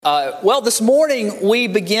This morning we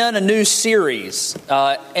begin a new series,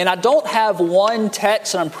 and I don't have one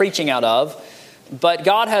text that I'm preaching out of, but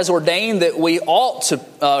God has ordained that we ought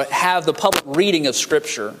to have the public reading of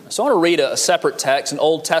Scripture. So I want to read a separate text, an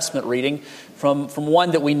Old Testament reading from one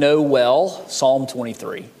that we know well, Psalm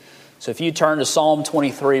 23. So if you turn to Psalm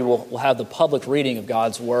 23, we'll have the public reading of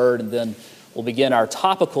God's Word, and then we'll begin our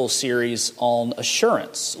topical series on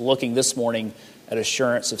assurance, looking this morning at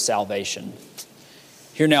assurance of salvation.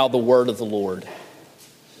 Hear now the word of the Lord.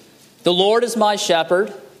 The Lord is my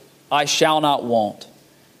shepherd, I shall not want.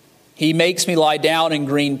 He makes me lie down in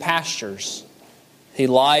green pastures. He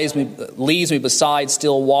leads me beside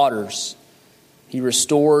still waters. He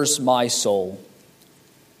restores my soul.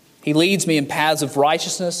 He leads me in paths of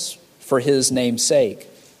righteousness for his name's sake.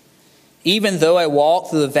 Even though I walk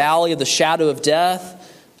through the valley of the shadow of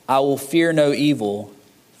death, I will fear no evil,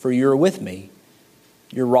 for you are with me.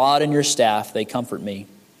 Your rod and your staff, they comfort me.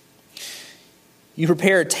 You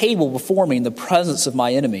prepare a table before me in the presence of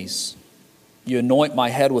my enemies. You anoint my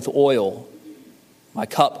head with oil. My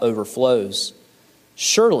cup overflows.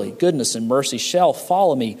 Surely goodness and mercy shall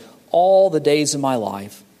follow me all the days of my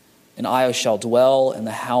life, and I shall dwell in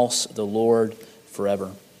the house of the Lord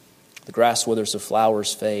forever. The grass withers, the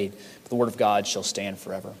flowers fade, but the word of God shall stand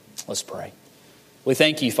forever. Let's pray. We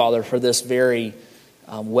thank you, Father, for this very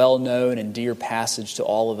well-known and dear passage to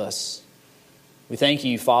all of us. We thank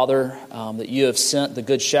you, Father, that you have sent the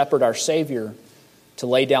Good Shepherd, our Savior, to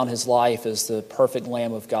lay down his life as the perfect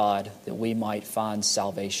Lamb of God, that we might find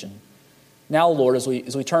salvation. Now, Lord, as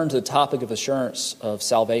we turn to the topic of assurance of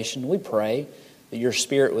salvation, we pray that your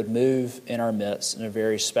Spirit would move in our midst in a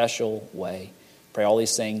very special way. Pray all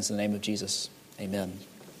these things in the name of Jesus. Amen.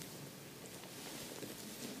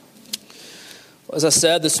 As I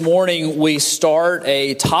said, this morning we start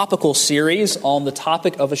a topical series on the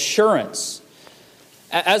topic of assurance.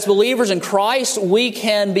 As believers in Christ, we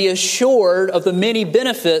can be assured of the many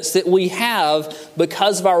benefits that we have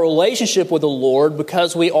because of our relationship with the Lord,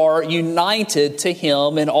 because we are united to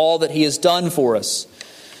Him in all that He has done for us.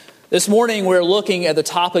 This morning we're looking at the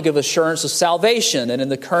topic of assurance of salvation, and in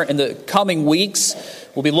the coming weeks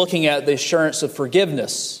we'll be looking at the assurance of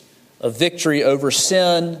forgiveness, of victory over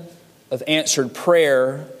sin, of answered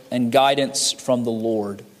prayer, and guidance from the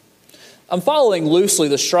Lord. I'm following loosely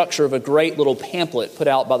the structure of a great little pamphlet put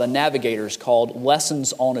out by the Navigators called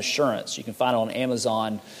Lessons on Assurance. You can find it on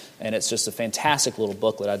Amazon, and it's just a fantastic little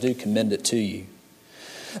booklet. I do commend it to you.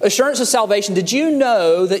 Assurance of salvation. Did you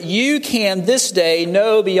know that you can this day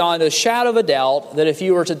know beyond a shadow of a doubt that if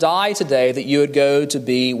you were to die today, that you would go to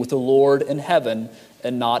be with the Lord in heaven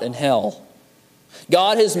and not in hell?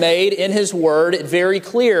 God has made in His Word it very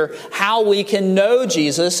clear how we can know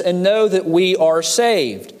Jesus and know that we are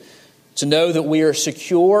saved. To know that we are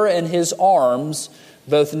secure in His arms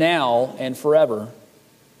both now and forever.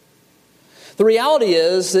 The reality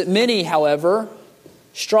is that many, however,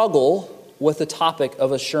 struggle with the topic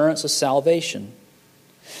of assurance of salvation.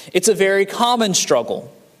 It's a very common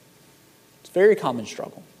struggle. It's a very common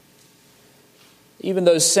struggle. Even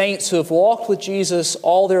those saints who have walked with Jesus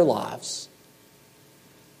all their lives.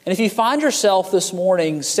 And if you find yourself this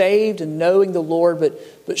morning saved and knowing the Lord,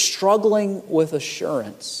 but struggling with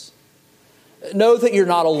assurance, know that you're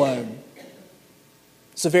not alone.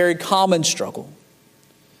 It's a very common struggle.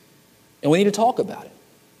 And we need to talk about it,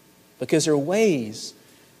 because there are ways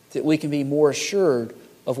that we can be more assured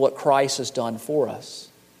of what Christ has done for us.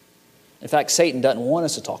 In fact, Satan doesn't want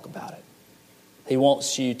us to talk about it. He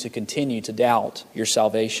wants you to continue to doubt your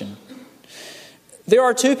salvation. There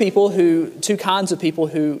are two kinds of people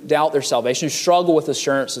who doubt their salvation, who struggle with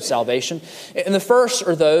assurance of salvation. And the first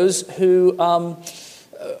are those who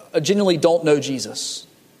genuinely don't know Jesus,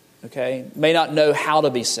 okay? May not know how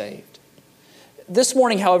to be saved. This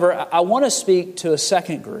morning, however, I want to speak to a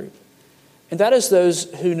second group, and that is those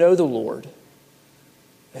who know the Lord,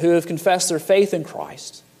 who have confessed their faith in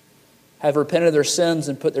Christ, have repented of their sins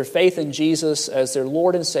and put their faith in Jesus as their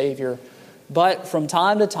Lord and Savior, but from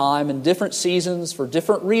time to time, in different seasons, for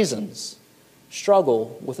different reasons,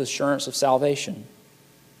 struggle with assurance of salvation.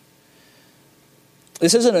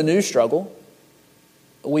 This isn't a new struggle.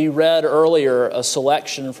 We read earlier a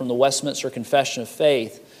selection from the Westminster Confession of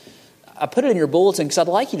Faith. I put it in your bulletin because I'd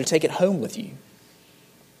like you to take it home with you.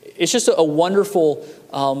 It's just a wonderful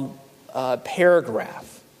paragraph.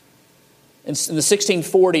 In the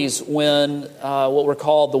 1640s, when what were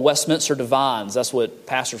called the Westminster Divines, that's what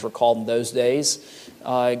pastors were called in those days,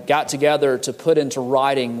 got together to put into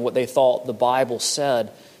writing what they thought the Bible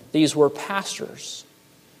said, these were pastors.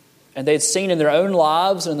 And they'd seen in their own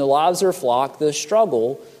lives and in the lives of their flock the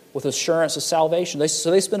struggle with assurance of salvation.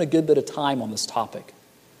 So they spent a good bit of time on this topic.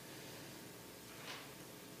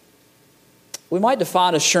 we might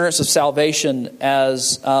define assurance of salvation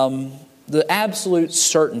as the absolute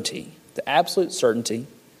certainty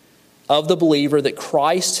of the believer that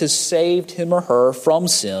Christ has saved him or her from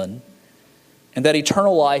sin, and that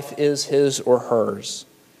eternal life is his or hers.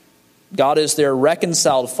 God is their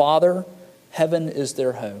reconciled Father. Heaven is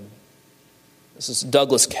their home. This is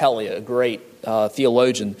Douglas Kelly, a great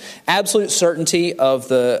theologian. Absolute certainty of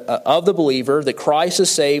the believer that Christ has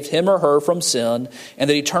saved him or her from sin, and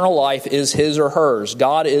that eternal life is his or hers.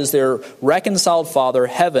 God is their reconciled Father.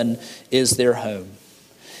 Heaven is their home.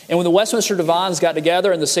 And when the Westminster Divines got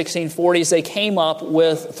together in the 1640s, they came up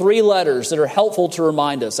with 3 letters that are helpful to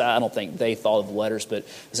remind us. I don't think they thought of the letters, but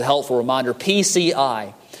it's a helpful reminder.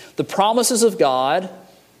 PCI. The promises of God,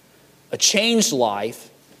 a changed life,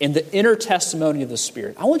 and the inner testimony of the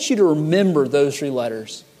Spirit. I want you to remember those 3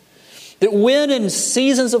 letters. That when in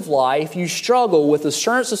seasons of life you struggle with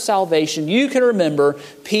assurance of salvation, you can remember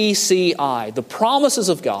PCI, the promises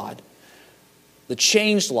of God, the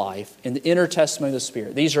changed life, and the inner testimony of the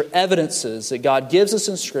Spirit. These are evidences that God gives us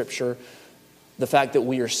in Scripture, the fact that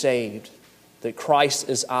we are saved, that Christ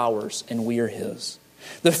is ours and we are His.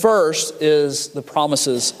 The first is the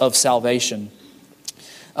promises of salvation.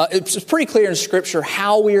 It's pretty clear in Scripture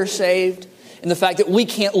how we are saved and the fact that we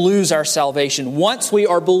can't lose our salvation. Once we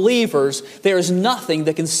are believers, there is nothing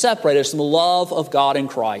that can separate us from the love of God in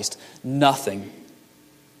Christ. Nothing.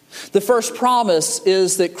 The first promise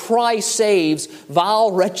is that Christ saves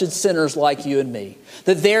vile, wretched sinners like you and me.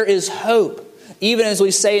 That there is hope. Even as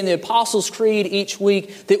we say in the Apostles' Creed each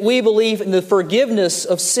week, that we believe in the forgiveness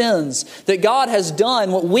of sins. That God has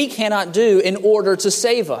done what we cannot do in order to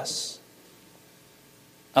save us.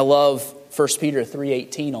 I love 1 Peter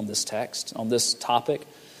 3:18 on this text, on this topic.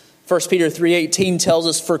 1 Peter 3:18 tells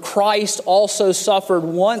us, "For Christ also suffered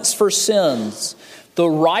once for sins, the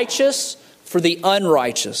righteous for the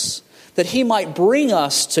unrighteous, that He might bring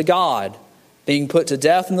us to God, being put to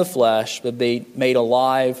death in the flesh, but be made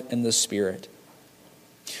alive in the Spirit."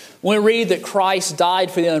 When we read that Christ died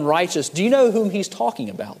for the unrighteous, do you know whom He's talking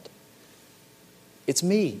about? It's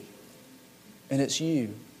me, and it's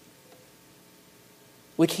you.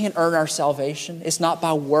 We can't earn our salvation. It's not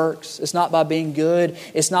by works. It's not by being good.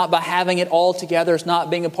 It's not by having it all together. It's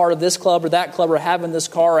not being a part of this club or that club or having this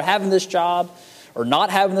car or having this job or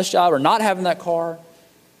not having this job or not having that car.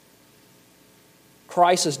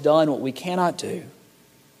 Christ has done what we cannot do.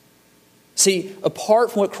 See,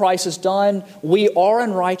 apart from what Christ has done, we are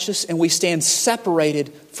unrighteous and we stand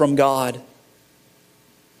separated from God.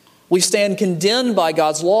 We stand condemned by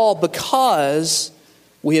God's law because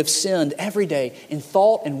we have sinned every day in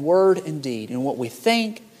thought and word and deed, in what we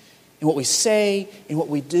think, in what we say, in what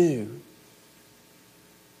we do.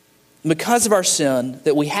 And because of our sin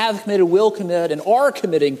that we have committed, will commit, and are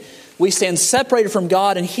committing, we stand separated from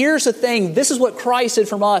God. And here's the thing, this is what Christ did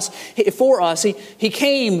for us. He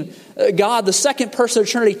came, God, the second person of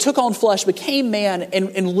the Trinity, took on flesh, became man,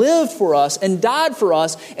 and lived for us, and died for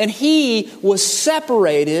us. And He was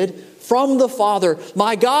separated from the Father.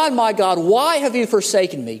 My God, why have you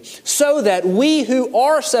forsaken me? So that we who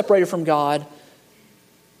are separated from God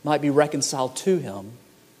might be reconciled to Him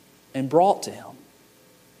and brought to Him.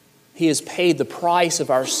 He has paid the price of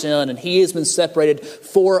our sin, and He has been separated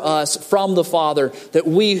for us from the Father, that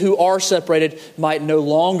we who are separated might no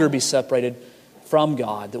longer be separated from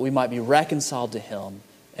God, that we might be reconciled to Him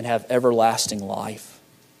and have everlasting life.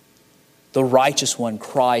 The righteous one,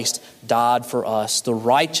 Christ, died for us, the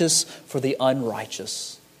righteous for the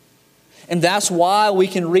unrighteous. And that's why we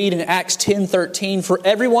can read in Acts 10:13, "For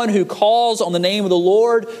everyone who calls on the name of the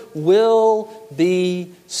Lord will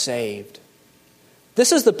be saved."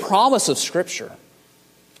 This is the promise of Scripture,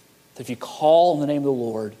 that if you call on the name of the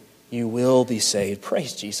Lord, you will be saved.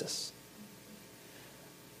 Praise Jesus.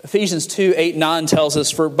 Ephesians 2:8-9 tells us,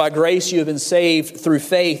 "For by grace you have been saved through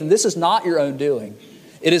faith, and this is not your own doing.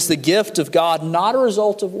 It is the gift of God, not a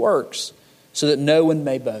result of works, so that no one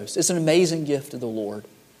may boast." It's an amazing gift of the Lord.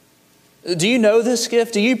 Do you know this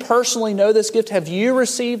gift? Do you personally know this gift? Have you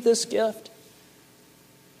received this gift?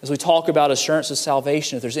 As we talk about assurance of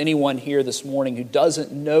salvation, if there's anyone here this morning who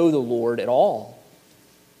doesn't know the Lord at all,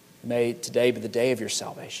 may today be the day of your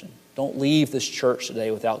salvation. Don't leave this church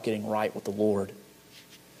today without getting right with the Lord.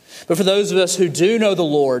 But for those of us who do know the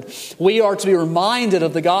Lord, we are to be reminded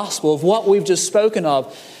of the gospel, of what we've just spoken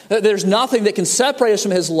of. That there's nothing that can separate us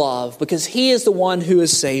from His love, because He is the one who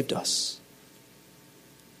has saved us.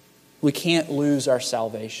 We can't lose our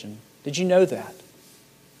salvation. Did you know that?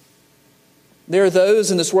 There are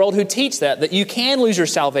those in this world who teach that you can lose your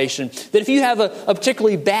salvation. That if you have a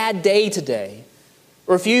particularly bad day today,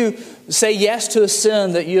 Or if you say yes to a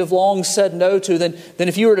sin that you have long said no to, then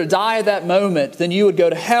if you were to die at that moment, then you would go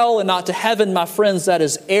to hell and not to heaven. My friends, that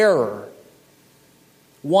is error.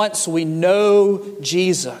 Once we know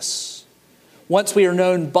Jesus, once we are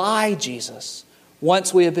known by Jesus,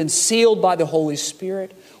 once we have been sealed by the Holy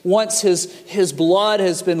Spirit, once His blood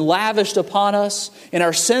has been lavished upon us and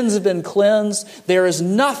our sins have been cleansed, there is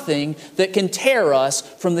nothing that can tear us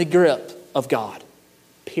from the grip of God.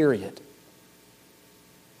 Period.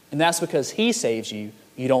 And that's because He saves you.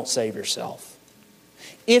 You don't save yourself.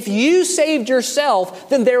 If you saved yourself,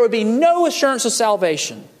 then there would be no assurance of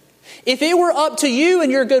salvation. If it were up to you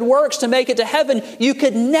and your good works to make it to heaven, you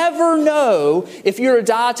could never know if you were to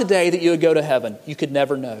die today that you would go to heaven. You could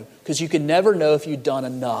never know, because you could never know if you'd done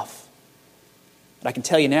enough. But I can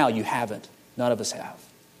tell you now, you haven't. None of us have.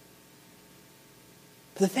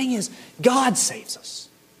 But the thing is, God saves us.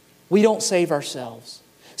 We don't save ourselves.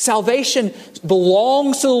 Salvation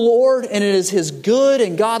belongs to the Lord, and it is His good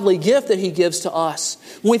and godly gift that He gives to us.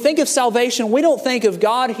 When we think of salvation, we don't think of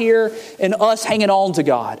God here and us hanging on to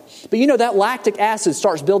God. But you know, that lactic acid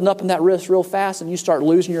starts building up in that wrist real fast, and you start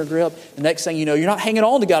losing your grip. The next thing you know, you're not hanging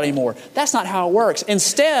on to God anymore. That's not how it works.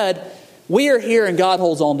 Instead, we are here and God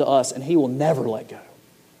holds on to us, and He will never let go.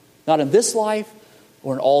 Not in this life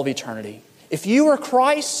or in all of eternity. If you are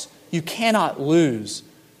Christ, you cannot lose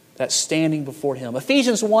that standing before Him.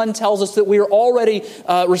 Ephesians 1 tells us that we have already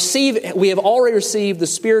received the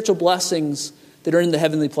spiritual blessings that are in the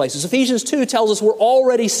heavenly places. Ephesians 2 tells us we're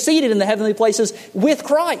already seated in the heavenly places with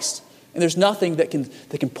Christ. And there's nothing that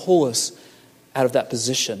can pull us out of that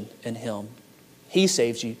position in Him. He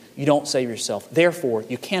saves you. You don't save yourself. Therefore,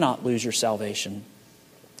 you cannot lose your salvation.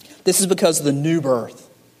 This is because of the new birth.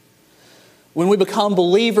 When we become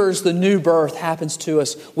believers, the new birth happens to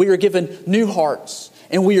us. We are given new hearts,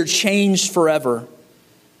 and we are changed forever.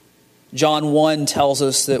 John 1 tells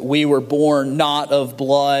us that we were born not of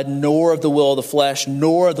blood, nor of the will of the flesh,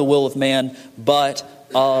 nor of the will of man, but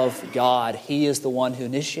of God. He is the one who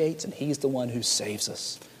initiates, and He's the one who saves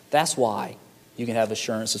us. That's why you can have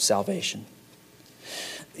assurance of salvation.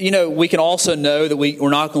 You know, we can also know that we're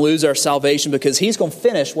not going to lose our salvation because He's going to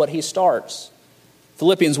finish what He starts.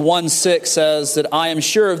 Philippians 1:6 says that I am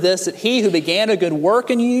sure of this, that He who began a good work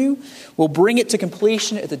in you will bring it to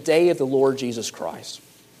completion at the day of the Lord Jesus Christ.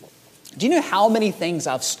 Do you know how many things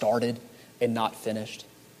I've started and not finished?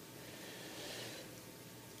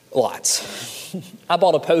 Lots. I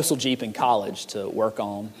bought a postal Jeep in college to work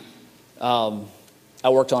on. I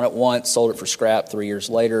worked on it once, sold it for scrap 3 years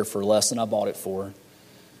later for less than I bought it for.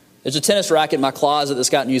 There's a tennis racket in my closet that's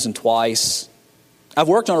gotten used twice. I've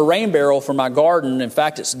worked on a rain barrel for my garden. In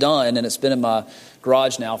fact, it's done, and it's been in my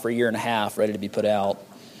garage now for a year and a half, ready to be put out.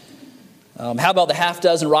 How about the half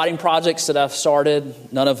dozen writing projects that I've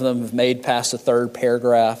started? None of them have made past the third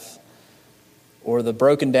paragraph. Or the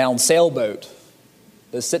broken down sailboat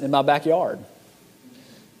that's sitting in my backyard.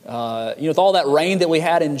 With all that rain that we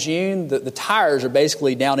had in June, the tires are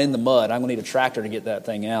basically down in the mud. I'm going to need a tractor to get that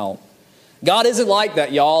thing out. God isn't like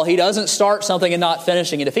that, y'all. He doesn't start something and not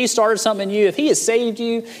finishing it. If He started something in you, if He has saved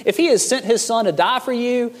you, if He has sent His Son to die for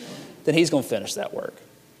you, then He's going to finish that work.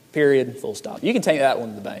 Period. Full stop. You can take that one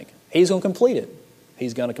to the bank. He's going to complete it.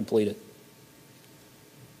 He's going to complete it.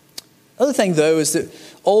 Other thing, though, is that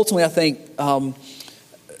ultimately I think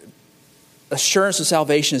assurance of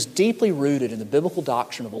salvation is deeply rooted in the biblical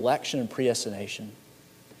doctrine of election and predestination.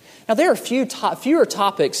 Now, there are fewer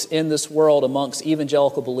topics in this world amongst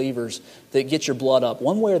evangelical believers that get your blood up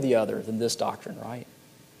one way or the other than this doctrine, right?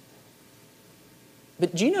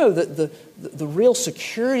 But do you know that the real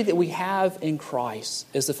security that we have in Christ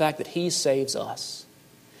is the fact that He saves us?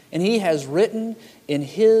 And He has written in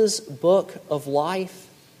His book of life,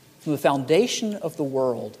 from the foundation of the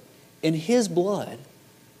world, in His blood,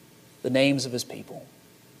 the names of His people.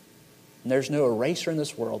 And there's no eraser in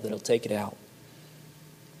this world that'll take it out.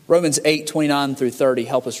 Romans 8:29 through 30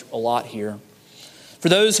 help us a lot here. For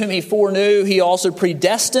those whom He foreknew, He also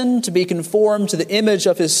predestined to be conformed to the image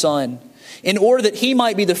of His Son, in order that He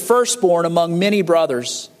might be the firstborn among many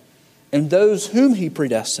brothers. And those whom He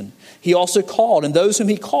predestined, He also called. And those whom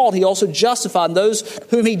He called, He also justified. And those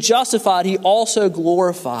whom He justified, He also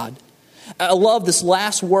glorified. I love this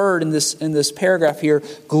last word in this paragraph here,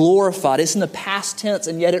 glorified. It's in the past tense,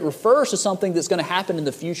 and yet it refers to something that's going to happen in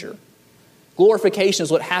the future. Glorification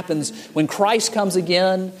is what happens when Christ comes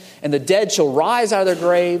again, and the dead shall rise out of their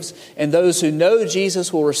graves, and those who know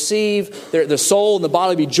Jesus will receive the soul and the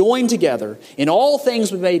body be joined together, and all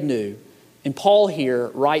things will be made new. And Paul here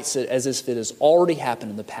writes it as if it has already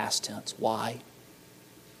happened in the past tense. Why?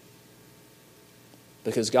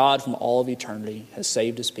 Because God from all of eternity has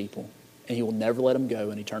saved His people. and he will never let them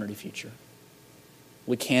go in eternity future.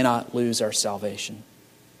 We cannot lose our salvation.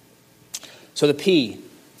 So the P,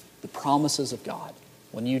 the promises of God.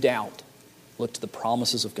 When you doubt, look to the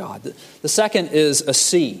promises of God. The second is a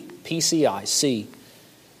C, PCI, C.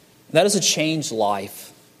 That is a changed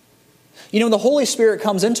life. You know, when the Holy Spirit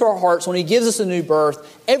comes into our hearts, when he gives us a new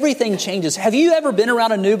birth, everything changes. Have you ever been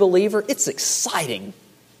around a new believer? It's exciting.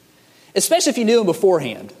 Especially if you knew him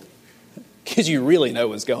beforehand. Because you really know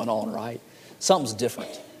what's going on, right? Something's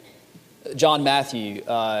different. John Matthew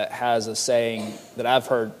has a saying that I've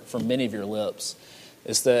heard from many of your lips.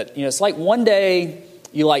 Is that, you know, it's like one day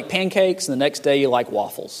you like pancakes and the next day you like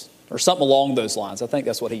waffles. Or something along those lines. I think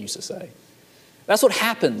that's what he used to say. That's what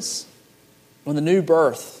happens when the new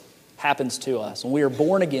birth happens to us. When we are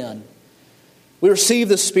born again, we receive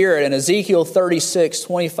the Spirit. In Ezekiel 36,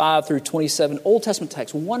 25 through 27, Old Testament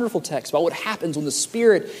text, wonderful text about what happens when the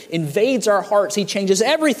Spirit invades our hearts. He changes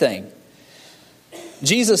everything.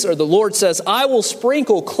 Jesus, or the Lord says, I will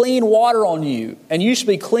sprinkle clean water on you, and you shall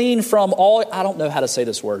be clean from all, I don't know how to say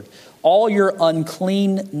this word, all your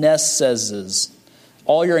uncleannesses.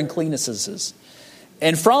 All your uncleannesses.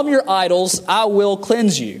 And from your idols I will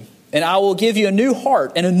cleanse you, and I will give you a new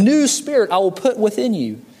heart, and a new spirit I will put within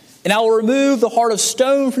you. And I will remove the heart of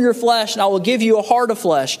stone from your flesh, and I will give you a heart of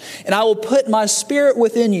flesh. And I will put my spirit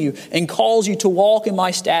within you, and cause you to walk in my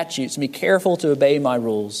statutes, and be careful to obey my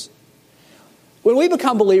rules. When we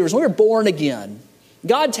become believers, when we're born again,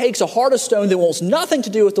 God takes a heart of stone that wants nothing to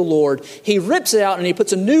do with the Lord. He rips it out and he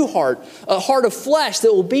puts a new heart, a heart of flesh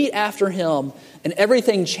that will beat after him, and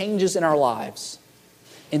everything changes in our lives.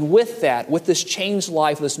 And with that, with this changed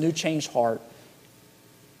life, this new changed heart,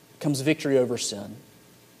 comes victory over sin.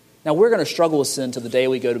 Now, we're going to struggle with sin till the day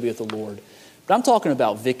we go to be with the Lord. But I'm talking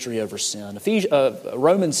about victory over sin.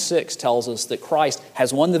 Romans 6 tells us that Christ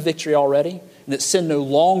has won the victory already, and that sin no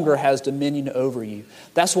longer has dominion over you.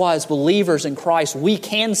 That's why as believers in Christ, we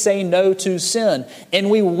can say no to sin, and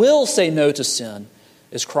we will say no to sin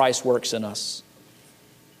as Christ works in us.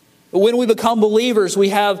 But when we become believers, we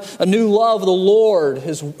have a new love of the Lord,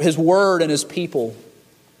 His Word, and His people.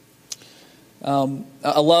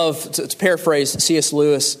 I love, to paraphrase C.S.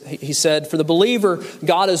 Lewis, he said, for the believer,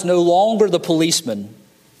 God is no longer the policeman,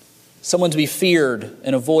 someone to be feared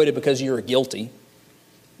and avoided because you are guilty.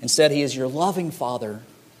 Instead, He is your loving Father,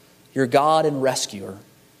 your God and rescuer,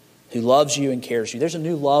 who loves you and cares for you. There's a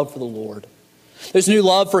new love for the Lord. There's a new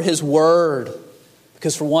love for His Word,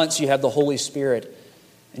 because for once you have the Holy Spirit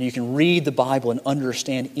and you can read the Bible and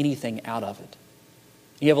understand anything out of it.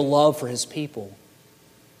 You have a love for His people.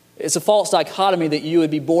 It's a false dichotomy that you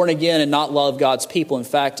would be born again and not love God's people. In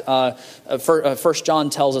fact, 1 John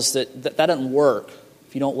tells us that doesn't work.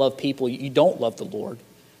 If you don't love people, you don't love the Lord.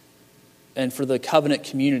 And for the covenant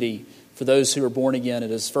community, for those who are born again,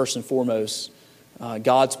 it is first and foremost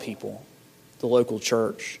God's people, the local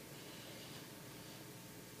church.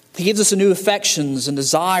 He gives us a new affections and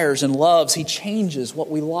desires and loves. He changes what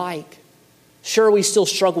we like. Sure, we still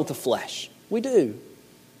struggle with the flesh. We do.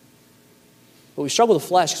 But we struggle with the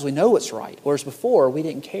flesh because we know what's right. Whereas before, we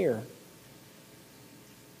didn't care.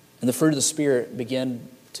 And the fruit of the Spirit begin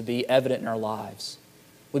to be evident in our lives.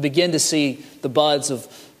 We begin to see the buds of,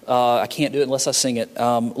 I can't do it unless I sing it,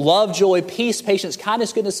 love, joy, peace, patience,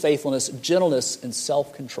 kindness, goodness, faithfulness, gentleness, and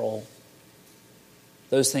self-control.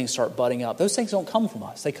 Those things start budding up. Those things don't come from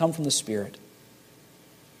us. They come from the Spirit.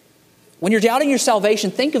 When you're doubting your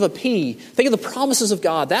salvation, think of a P. Think of the promises of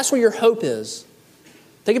God. That's where your hope is.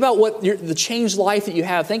 Think about the changed life that you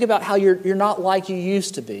have. Think about how you're not like you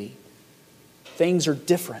used to be. Things are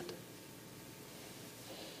different.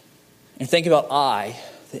 And think about I,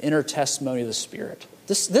 the inner testimony of the Spirit.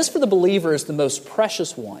 This for the believer is the most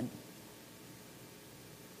precious one.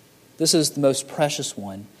 This is the most precious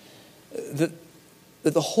one. That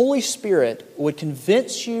the Holy Spirit would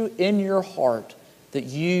convince you in your heart that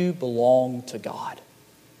you belong to God.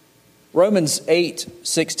 Romans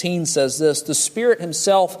 8:16 says this, the Spirit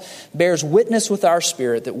Himself bears witness with our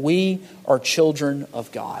spirit that we are children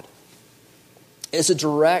of God. It's a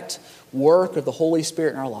direct work of the Holy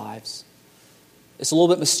Spirit in our lives. It's a little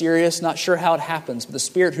bit mysterious, not sure how it happens, but the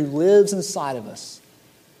Spirit who lives inside of us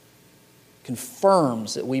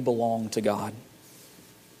confirms that we belong to God.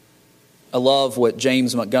 I love what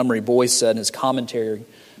James Montgomery Boyce said in his commentary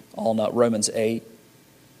on Romans 8.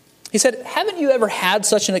 He said, haven't you ever had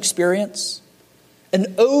such an experience?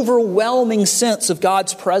 An overwhelming sense of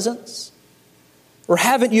God's presence? Or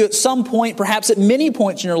haven't you at some point, perhaps at many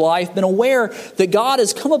points in your life, been aware that God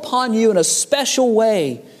has come upon you in a special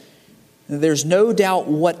way? And there's no doubt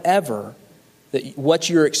whatever that what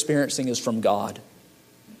you're experiencing is from God.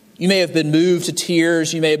 You may have been moved to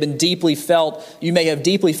tears. You may have deeply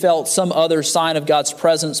felt some other sign of God's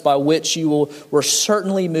presence by which you were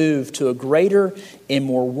certainly moved to a greater and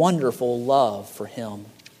more wonderful love for Him.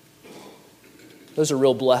 Those are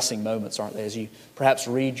real blessing moments, aren't they? As you perhaps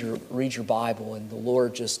read your Bible and the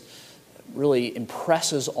Lord just really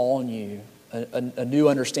impresses on you a new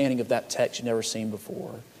understanding of that text you've never seen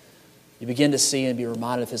before. You begin to see and be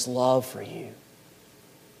reminded of His love for you.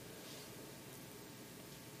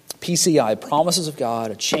 PCI, promises of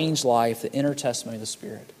God, a changed life, the inner testimony of the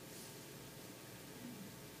Spirit.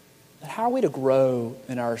 But how are we to grow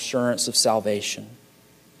in our assurance of salvation?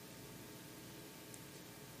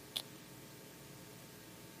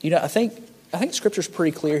 I think Scripture's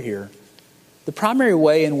pretty clear here. The primary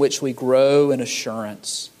way in which we grow in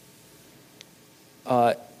assurance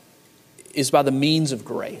is by the means of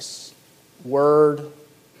grace. Word,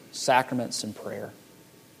 sacraments, and prayer.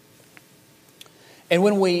 And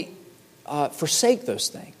when we forsake those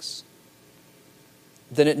things,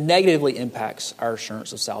 then it negatively impacts our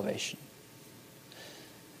assurance of salvation.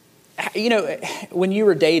 When you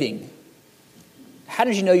were dating, how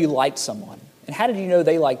did you know you liked someone? And how did you know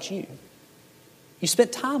they liked you? You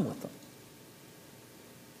spent time with them.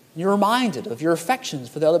 You're reminded of your affections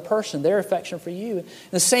for the other person, their affection for you. And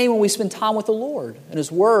the same when we spend time with the Lord and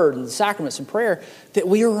His Word and the sacraments and prayer, that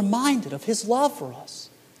we are reminded of His love for us.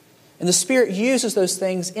 And the Spirit uses those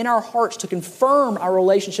things in our hearts to confirm our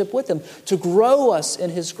relationship with Him, to grow us in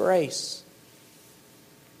His grace.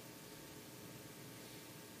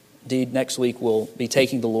 Indeed, next week we'll be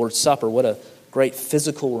taking the Lord's Supper. What a great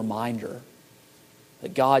physical reminder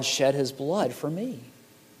that God shed His blood for me.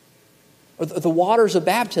 Or the waters of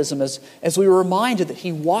baptism as we were reminded that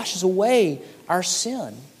He washes away our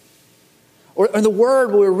sin. Or in the Word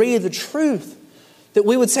where we read the truth, that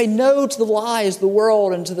we would say no to the lies of the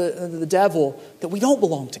world and to the devil, that we don't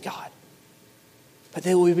belong to God. But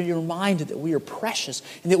that we would be reminded that we are precious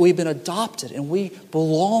and that we've been adopted and we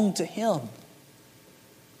belong to Him.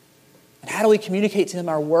 And how do we communicate to Him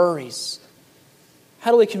our worries? How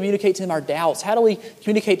do we communicate to Him our doubts? How do we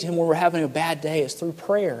communicate to Him when we're having a bad day? It's through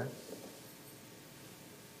prayer.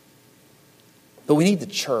 But we need the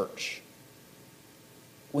church.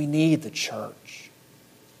 We need the church.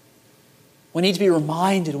 We need to be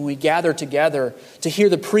reminded when we gather together to hear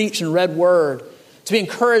the preached and read word, to be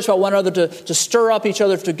encouraged by one another to stir up each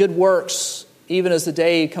other to good works, even as the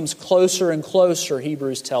day comes closer and closer,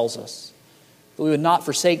 Hebrews tells us. That we would not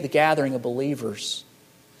forsake the gathering of believers.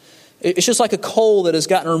 It's just like a coal that has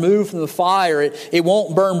gotten removed from the fire. It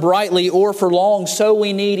won't burn brightly or for long, so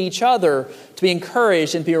we need each other to be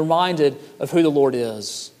encouraged and be reminded of who the Lord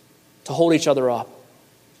is, to hold each other up,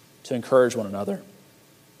 to encourage one another.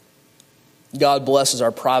 God blesses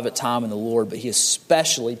our private time in the Lord, but He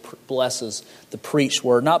especially blesses the preached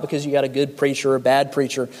word, not because you got a good preacher or a bad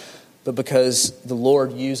preacher, but because the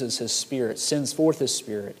Lord uses His Spirit, sends forth His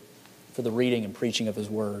Spirit for the reading and preaching of His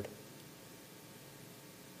word.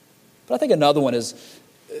 But I think another one is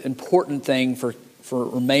an important thing for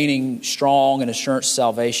remaining strong and assurance of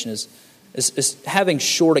salvation is having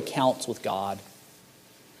short accounts with God.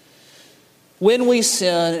 When we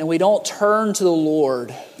sin and we don't turn to the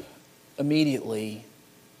Lord immediately,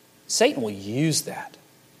 Satan will use that.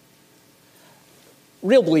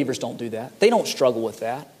 Real believers don't do that. They don't struggle with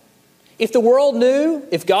that. If the world knew,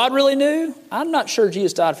 if God really knew, I'm not sure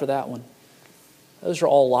Jesus died for that one. Those are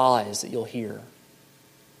all lies that you'll hear.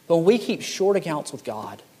 But when we keep short accounts with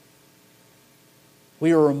God,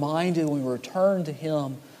 we are reminded when we return to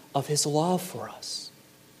Him of His love for us.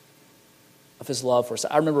 Of His love for us.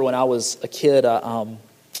 I remember when I was a kid,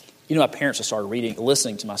 my parents have started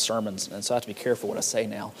listening to my sermons, and so I have to be careful what I say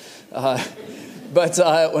now. But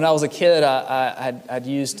when I was a kid, I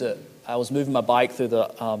was moving my bike through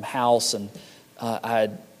the house, and I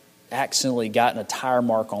had accidentally gotten a tire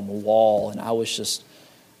mark on the wall, and I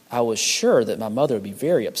was sure that my mother would be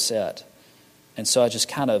very upset, and so I just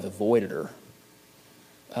kind of avoided her.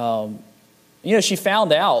 She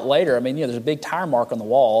found out later. There's a big tire mark on the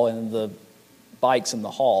wall, and the bike's in the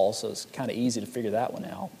hall, so it's kind of easy to figure that one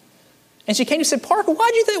out. And she came and said, "Parker,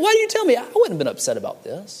 why did you tell me? I wouldn't have been upset about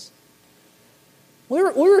this." We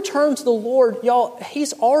return to the Lord, y'all.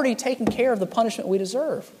 He's already taken care of the punishment we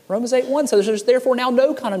deserve. Romans 8:1 says, "There's therefore now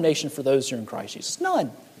no condemnation for those who are in Christ Jesus." None.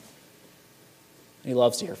 And He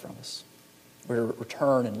loves to hear from us. We're to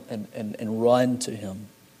return and run to Him.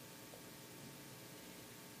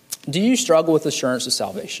 Do you struggle with assurance of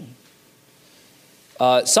salvation?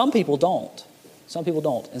 Some people don't. Some people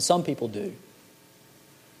don't, and some people do.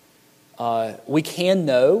 We can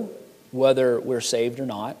know whether we're saved or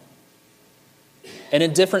not. And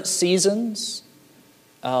in different seasons,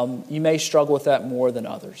 you may struggle with that more than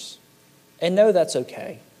others. And know that's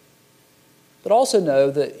okay. But also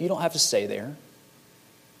know that you don't have to stay there.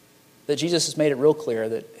 That Jesus has made it real clear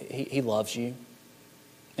that He loves you.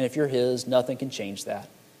 And if you're His, nothing can change that.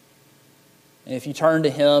 And if you turn to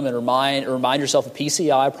Him and remind yourself of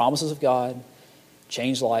PCI, promises of God,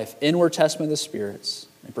 change life, inward testimony of the spirits,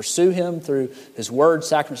 and pursue Him through His word,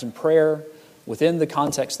 sacraments, and prayer within the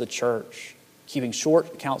context of the church, keeping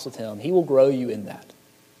short accounts with Him, He will grow you in that.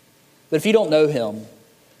 But if you don't know Him,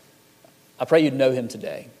 I pray you'd know Him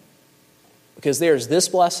today. Because there is this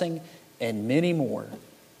blessing and many more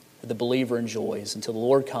that the believer enjoys until the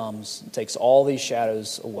Lord comes and takes all these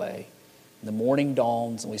shadows away. And the morning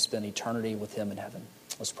dawns and we spend eternity with Him in heaven.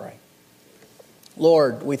 Let's pray.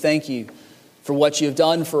 Lord, we thank You for what You have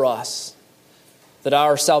done for us. That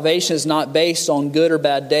our salvation is not based on good or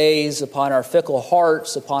bad days, upon our fickle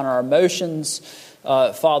hearts, upon our emotions,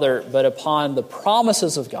 Father, but upon the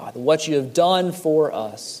promises of God, what You have done for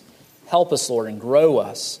us. Help us, Lord, and grow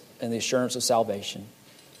us in the assurance of salvation.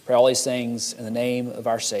 Pray all these things in the name of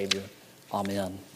our Savior. Amen.